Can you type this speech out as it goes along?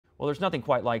Well, there's nothing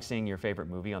quite like seeing your favorite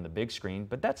movie on the big screen,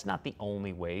 but that's not the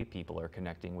only way people are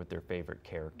connecting with their favorite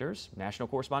characters. National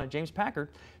correspondent James Packard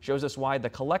shows us why the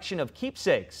collection of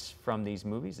keepsakes from these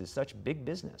movies is such big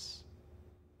business.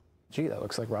 Gee, that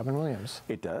looks like Robin Williams.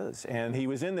 It does, and he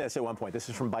was in this at one point. This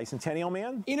is from Bicentennial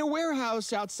Man. In a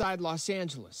warehouse outside Los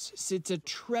Angeles sits a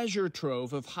treasure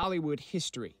trove of Hollywood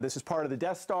history. This is part of the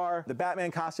Death Star. The Batman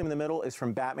costume in the middle is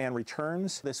from Batman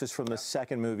Returns. This is from the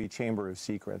second movie, Chamber of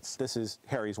Secrets. This is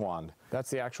Harry's wand. That's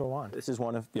the actual wand. This is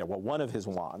one of his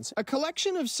wands. A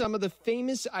collection of some of the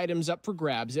famous items up for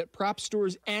grabs at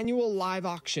Propstore's annual live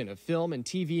auction of film and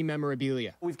TV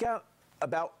memorabilia. We've got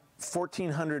about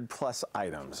 1,400 plus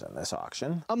items in this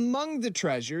auction. Among the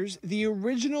treasures, the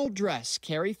original dress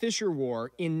Carrie Fisher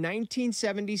wore in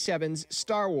 1977's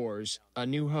Star Wars: A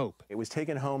New Hope. It was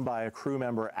taken home by a crew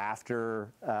member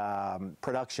after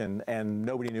production, and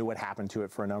nobody knew what happened to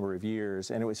it for a number of years.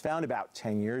 And it was found about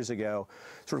 10 years ago,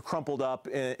 sort of crumpled up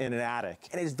in an attic.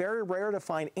 And it's very rare to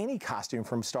find any costume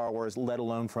from Star Wars, let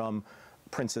alone from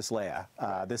Princess Leia.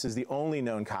 This is the only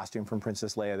known costume from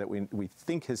Princess Leia that we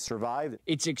think has survived.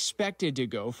 It's expected to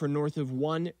go for north of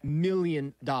 $1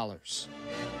 million.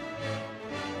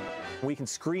 We can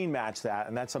screen match that,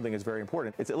 and that's something that's very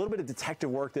important. It's a little bit of detective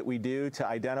work that we do to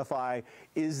identify,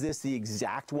 is this the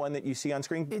exact one that you see on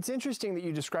screen? It's interesting that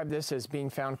you describe this as being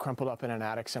found crumpled up in an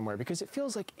attic somewhere, because it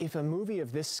feels like if a movie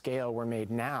of this scale were made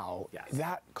now,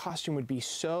 that costume would be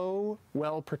so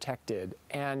well protected.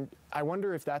 And I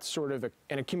wonder if that's sort of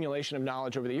an accumulation of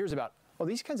knowledge over the years about, well,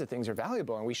 these kinds of things are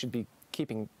valuable and we should be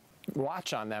keeping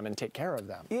watch on them and take care of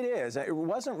them. It is. It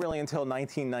wasn't really until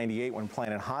 1998, when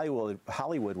Planet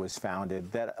Hollywood was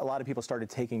founded, that a lot of people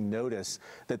started taking notice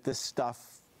that this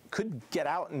stuff could get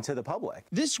out into the public.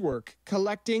 This work,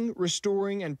 collecting,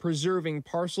 restoring, and preserving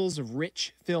parcels of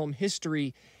rich film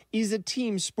history, is a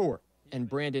team sport, and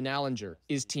Brandon Allinger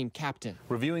is team captain.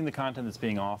 Reviewing the content that's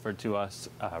being offered to us,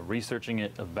 researching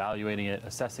it, evaluating it,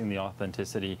 assessing the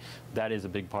authenticity, that is a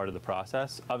big part of the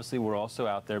process. Obviously, we're also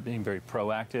out there being very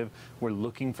proactive. We're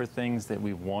looking for things that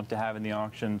we want to have in the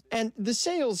auction. And the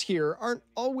sales here aren't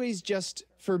always just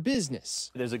for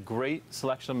business. There's a great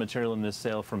selection of material in this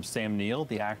sale from Sam Neill,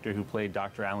 the actor who played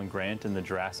Dr. Alan Grant in the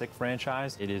Jurassic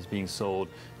franchise. It is being sold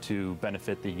to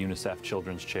benefit the UNICEF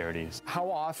children's charities. How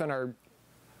often are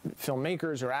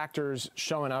filmmakers or actors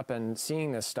showing up and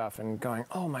seeing this stuff and going,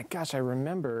 oh my gosh, I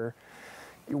remember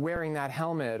wearing that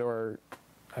helmet, or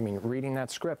reading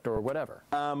that script or whatever?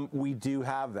 We do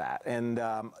have that. And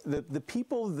the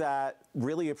people that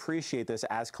really appreciate this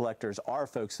as collectors are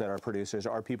folks that are producers,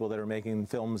 are people that are making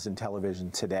films and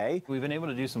television today. We've been able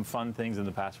to do some fun things in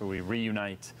the past where we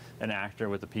reunite an actor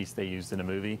with a piece they used in a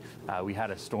movie. We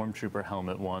had a Stormtrooper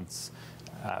helmet once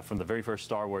from the very first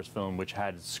Star Wars film, which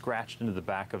had scratched into the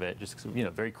back of it, just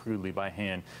very crudely by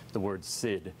hand, the word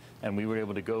Sid. And we were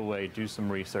able to go away, do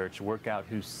some research, work out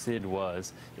who Sid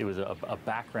was. It was a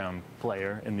background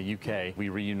player in the UK. We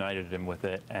reunited him with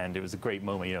it, and it was a great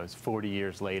moment. It was 40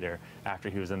 years later after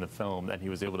he was in the film, and he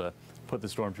was able to put the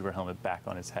Stormtrooper helmet back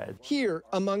on his head. Here,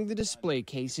 among the display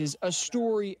cases, a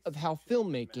story of how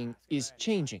filmmaking is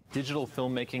changing. Digital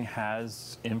filmmaking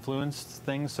has influenced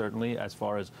things, certainly, as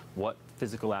far as what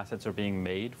physical assets are being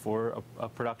made for a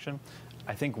production.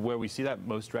 I think where we see that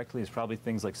most directly is probably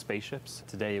things like spaceships.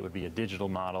 Today, it would be a digital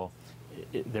model.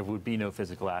 There would be no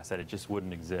physical asset. It just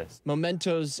wouldn't exist.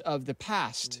 Mementos of the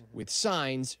past with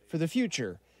signs for the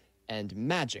future and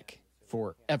magic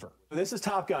forever. This is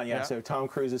Top Gun, yeah. So Tom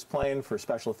Cruise is playing for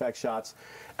special effects shots.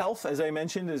 Elf, as I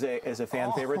mentioned, is a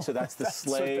fan favorite. So that's the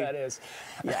sleigh. That's what that is.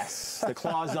 Yes, the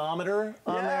clausometer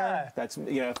on there. That's,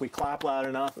 if we clap loud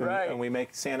enough and we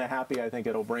make Santa happy, I think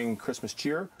it'll bring Christmas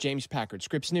cheer. James Packard,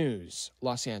 Scripps News,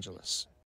 Los Angeles.